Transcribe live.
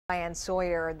Diane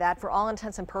Sawyer that for all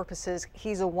intents and purposes,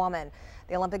 he's a woman.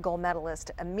 The Olympic gold medalist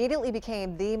immediately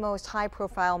became the most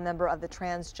high-profile member of the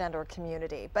transgender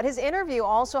community. But his interview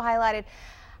also highlighted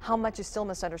how much is still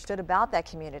misunderstood about that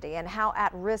community and how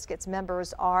at risk its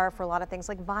members are for a lot of things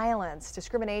like violence,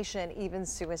 discrimination, even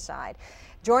suicide.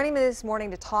 Joining me this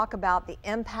morning to talk about the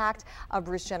impact of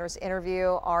Bruce Jenner's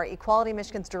interview are Equality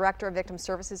Michigan's Director of Victim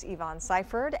Services, Yvonne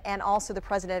Siferd, and also the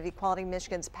President of Equality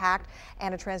Michigan's PACT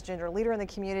and a transgender leader in the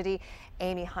community,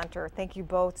 Amy Hunter. Thank you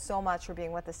both so much for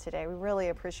being with us today. We really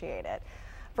appreciate it.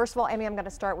 First of all, Amy, I'm going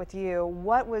to start with you.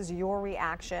 What was your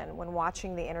reaction when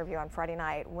watching the interview on Friday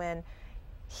night when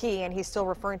he, and he's still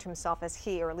referring to himself as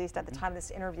he, or at least at the time of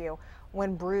this interview,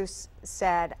 when Bruce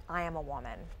said, "I am a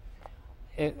woman"?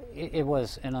 It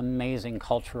was an amazing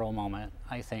cultural moment,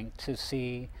 I think, to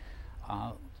see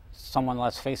someone,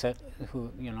 let's face it, who,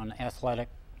 you know, an athletic,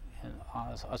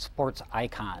 a sports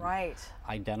icon, right,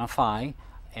 identify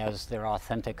as their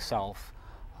authentic self.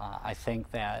 I think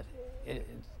that it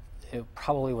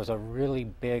probably was a really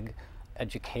big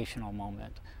educational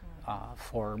moment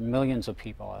for millions of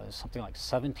people. Something like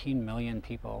 17 million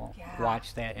people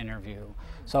watched that interview.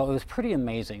 So it was pretty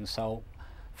amazing. So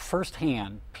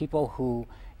firsthand, people who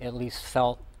at least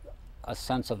felt a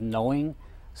sense of knowing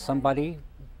somebody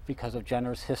because of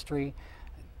Jenner's history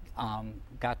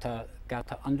got to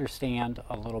understand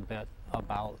a little bit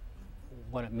about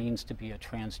what it means to be a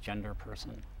transgender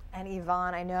person. And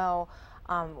Yvonne, I know,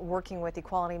 working with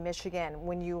Equality Michigan,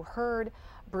 when you heard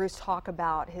Bruce talk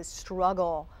about his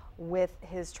struggle with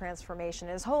his transformation,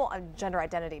 his whole gender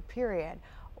identity period,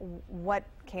 what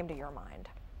came to your mind?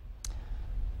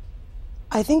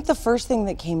 I think the first thing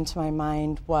that came to my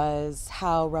mind was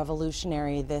how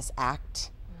revolutionary this act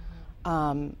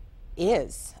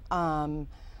is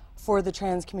for the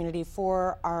trans community,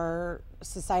 for our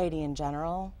society in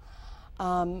general.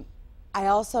 I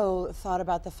also thought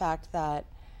about the fact that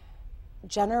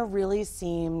Jenner really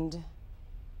seemed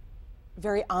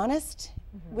very honest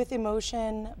with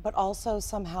emotion, but also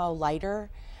somehow lighter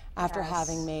after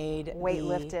having made weight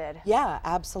lifted. Yeah,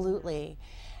 absolutely.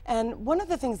 And one of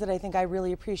the things that I think I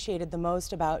really appreciated the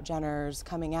most about Jenner's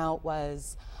coming out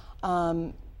was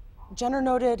Jenner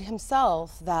noted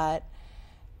himself that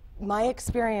my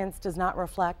experience does not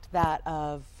reflect that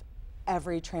of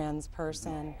every trans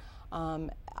person.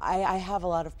 I have a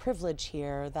lot of privilege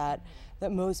here that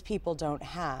most people don't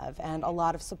have, and a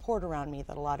lot of support around me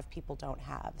that a lot of people don't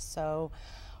have. So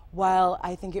while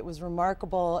I think it was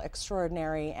remarkable,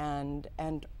 extraordinary, and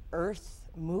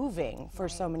earth-moving for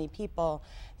so many people,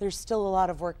 there's still a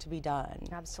lot of work to be done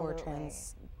for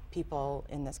trans people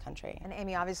in this country. And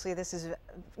Amy, obviously this is,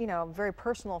 you know, very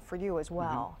personal for you as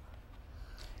well.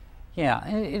 Yeah,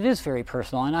 it is very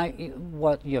personal, and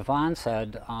what Yvonne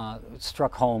said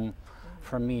struck home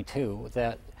for me too,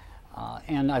 that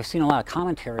and I've seen a lot of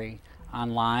commentary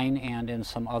online and in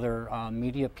some other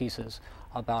media pieces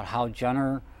about how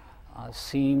Jenner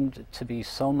seemed to be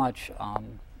so much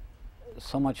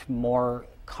more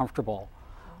comfortable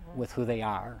with who they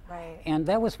are. Right. And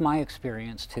that was my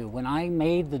experience too. When I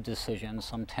made the decision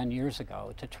some 10 years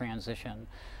ago to transition,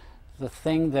 the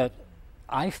thing that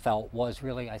I felt was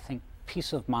really, I think,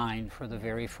 peace of mind for the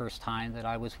very first time, that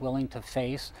I was willing to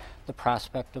face the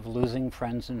prospect of losing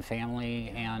friends and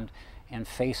family and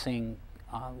facing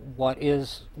what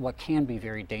can be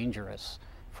very dangerous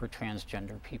for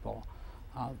transgender people.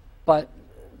 But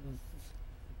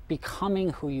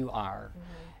becoming who you are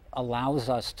allows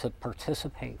us to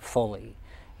participate fully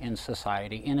in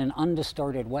society in an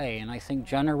undistorted way. And I think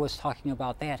Jenner was talking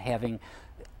about that, having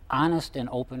honest and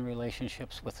open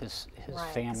relationships with his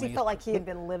family. He felt like he had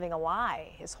been living a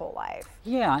lie his whole life.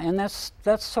 Yeah, and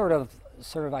that's sort of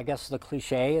I guess the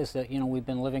cliche is that, you know, we've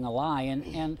been living a lie,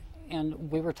 and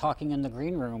we were talking in the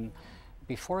green room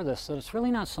before this that it's really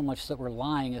not so much that we're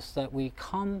lying, it's that we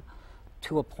come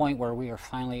to a point where we are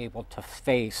finally able to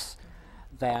face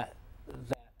that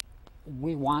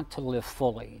we want to live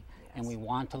fully, and we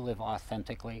want to live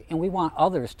authentically, and we want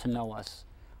others to know us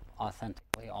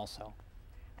authentically also.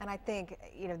 And I think,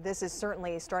 you know, this is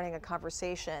certainly starting a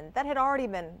conversation that had already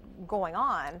been going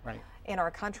on in our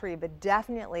country, but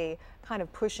definitely kind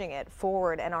of pushing it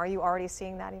forward. And are you already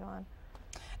seeing that, Yvonne?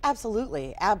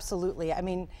 Absolutely, absolutely. I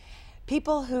mean,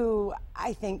 people who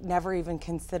I think never even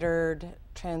considered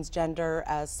transgender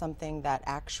as something that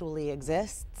actually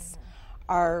exists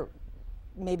are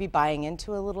maybe buying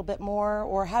into a little bit more,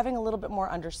 or having a little bit more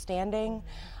understanding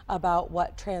about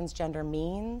what transgender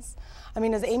means. I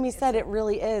mean, as Amy said, it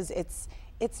really is.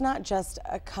 It's not just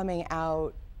a coming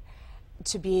out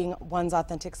to being one's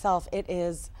authentic self. It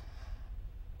is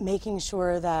making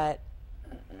sure that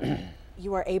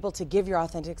you are able to give your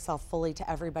authentic self fully to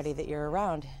everybody that you're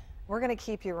around. We're going to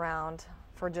keep you around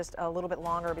for just a little bit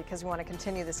longer because we want to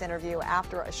continue this interview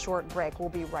after a short break. We'll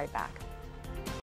be right back.